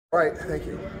All right, thank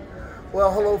you.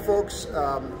 Well, hello folks.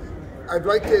 I'd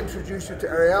like to introduce you to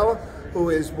Ariel, who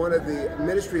is one of the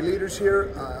ministry leaders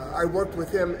here. I worked with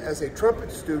him as a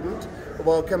trumpet student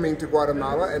while coming to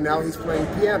Guatemala, and now he's playing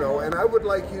piano. And I would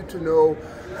like you to know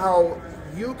how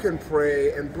you can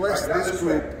pray and bless this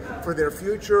group for their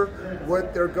future,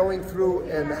 what they're going through,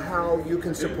 and how you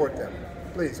can support them.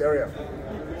 Please, Ariel.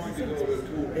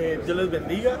 Dios les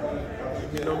bendiga.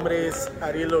 Mi nombre es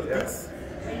Ariel Ortiz.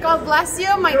 God bless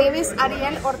you. My name is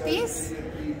Ariel Ortiz.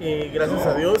 Gracias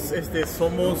a Dios,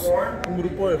 somos un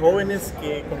grupo de jóvenes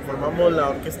que conformamos la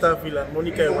Orquesta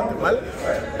Filarmónica de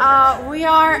Guatemala. We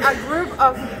are a group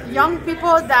of young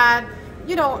people that,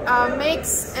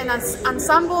 makes and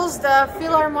ensembles the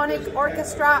Philharmonic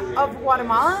Orchestra of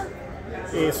Guatemala.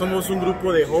 Somos un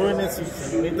grupo de jóvenes y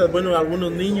señoritas, bueno,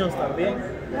 algunos niños también.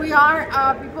 We are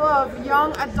people of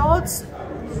young adults,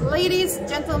 ladies,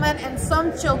 gentlemen, and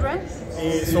some children.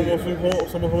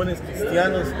 Somos jóvenes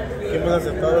cristianos que hemos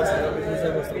aceptado al Señor Jesús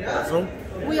en nuestro corazón.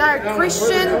 We are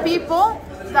Christian people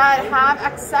that have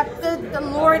accepted the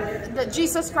Lord,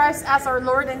 Jesus Christ, as our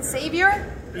Lord and Savior.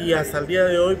 Y hasta el día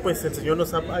de hoy, pues el Señor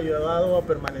nos ha ayudado a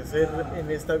permanecer en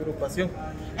esta agrupación.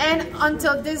 And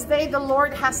until this day, the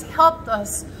Lord has helped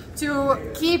us to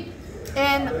keep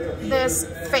in this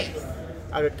faith.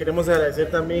 Queremos agradecer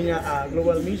también a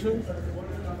Global Mission.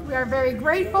 We are very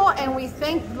grateful, and we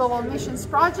thank Global Missions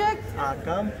Project, A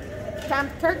Camp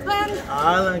Kirkland,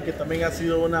 a Alan, que también ha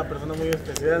sido una persona muy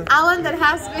especial. Alan, that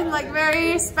has been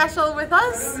very special with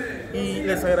us. Y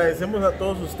les agradecemos a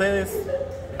todos ustedes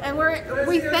And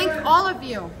we thank all of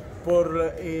you por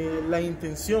la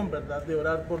intención, ¿verdad?, de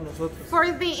orar por nosotros.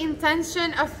 for the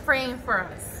intention of praying for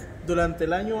us. Durante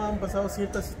el año han pasado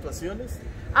ciertas situaciones.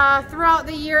 Throughout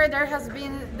the year, there has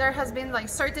been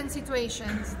certain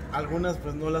situations. Algunas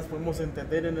pues no las podemos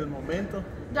entender en el momento,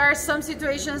 There are some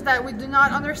situations that we do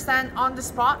not understand on the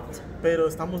spot, pero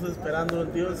estamos esperando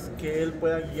en Dios que Él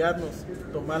pueda guiarnos,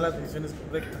 tomar las decisiones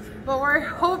correctas. but we're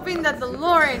hoping that the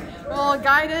Lord will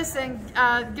guide us and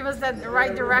give us the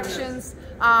right directions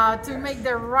to make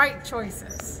the right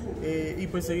choices. Y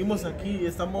pues seguimos aquí,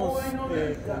 estamos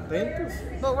contentos.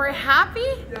 But we're happy.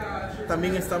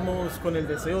 También estamos con el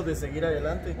deseo de seguir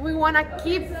adelante. We want to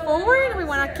keep forward. We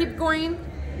want to keep going.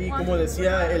 Y como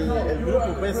decía el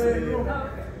grupo, pues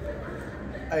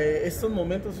estos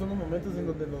momentos son los momentos en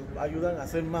donde nos ayudan a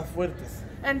ser más fuertes.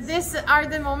 And these are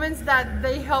the moments that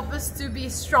they help us to be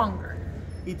stronger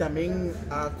Y también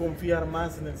a confiar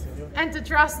más en el Señor. and to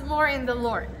trust more in the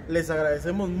Lord. Les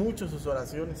agradecemos mucho sus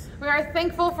oraciones. We are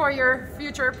thankful for your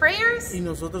future prayers, Y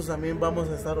nosotros también vamos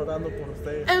a estar orando por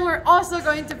ustedes. and we're also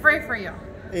going to pray for you.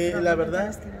 La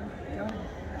verdad,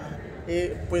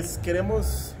 pues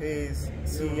queremos,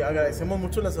 si agradecemos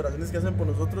mucho las oraciones que hacen por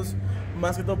nosotros,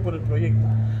 más que todo por el proyecto.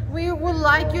 We would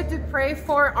like you to pray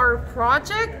for our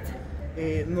project.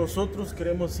 Nosotros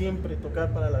queremos siempre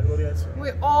tocar para la gloria del Señor.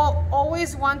 We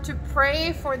always want to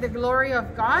pray for the glory of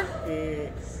God.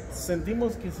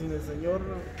 Sentimos que sin el Señor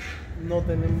no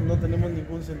tenemos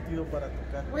ningún sentido para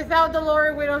tocar. Without the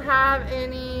Lord, we don't have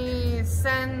any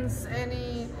sense,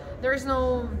 there's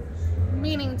no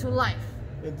meaning to life.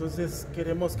 Entonces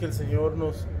queremos que el Señor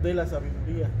nos dé la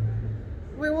sabiduría,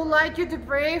 We would like you to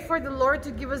pray for the Lord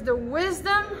to give us the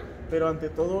wisdom pero ante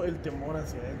todo el temor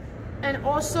hacia Él, and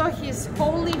also His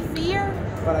holy fear,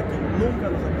 para que nunca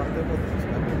nos apartemos de sus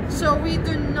caminos. so we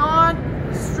do not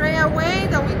stray away,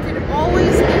 that we can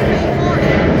always be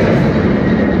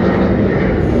faithful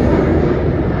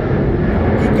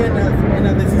Y que en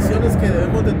las decisiones que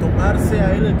debemos de tomar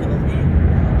sea Él el que nos guíe.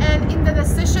 and in the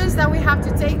decisions that we have to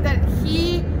take, that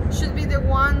He should be the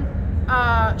one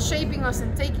shaping us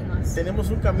and taking us. Tenemos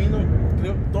un camino,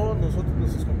 creo todos nosotros,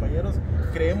 nuestros compañeros,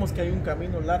 creemos que hay un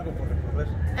camino largo por recorrer.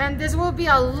 And this will be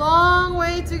a long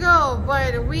way to go,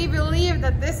 but we believe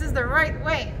that this is the right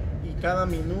way. Y cada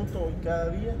minuto y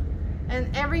cada día And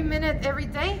every minute, every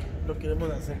day, lo queremos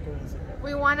hacer con el Señor.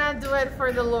 we want to do it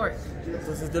for the Lord.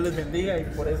 Entonces Dios les bendiga y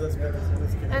por esas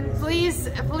peticiones que And nos-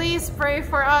 please pray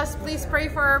for us. Please pray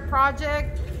for our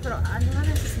project. Pero ¿alguna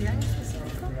necesidad en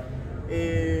específico?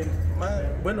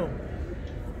 Bueno,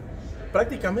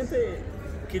 prácticamente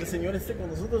que el Señor esté con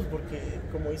nosotros, porque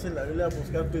como dice la Biblia,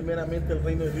 buscar primeramente el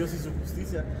reino de Dios y su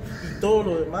justicia, y todo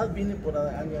lo demás viene por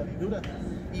añadidura,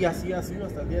 y así ha sido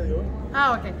hasta el día de hoy.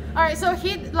 Ah, okay. All right. So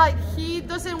he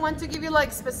doesn't want to give you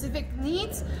specific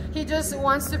needs. He just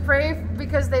wants to pray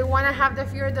because they want to have the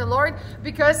fear of the Lord.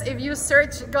 Because if you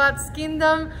search God's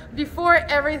kingdom before,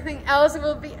 everything else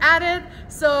will be added.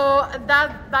 So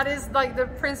that is the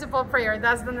principal prayer.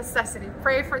 That's the necessity.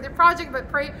 Pray for the project, but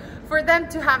pray for them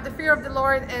to have the fear of the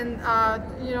Lord and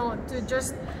to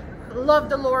just love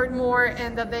the Lord more,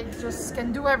 and that they just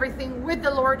can do everything with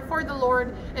the Lord, for the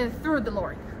Lord, and through the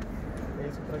Lord.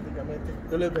 Eso prácticamente.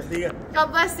 Dios les bendiga.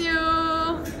 God bless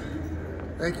you.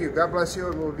 Thank you. God bless you,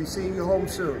 and we'll be seeing you home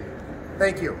soon.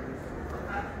 Thank you.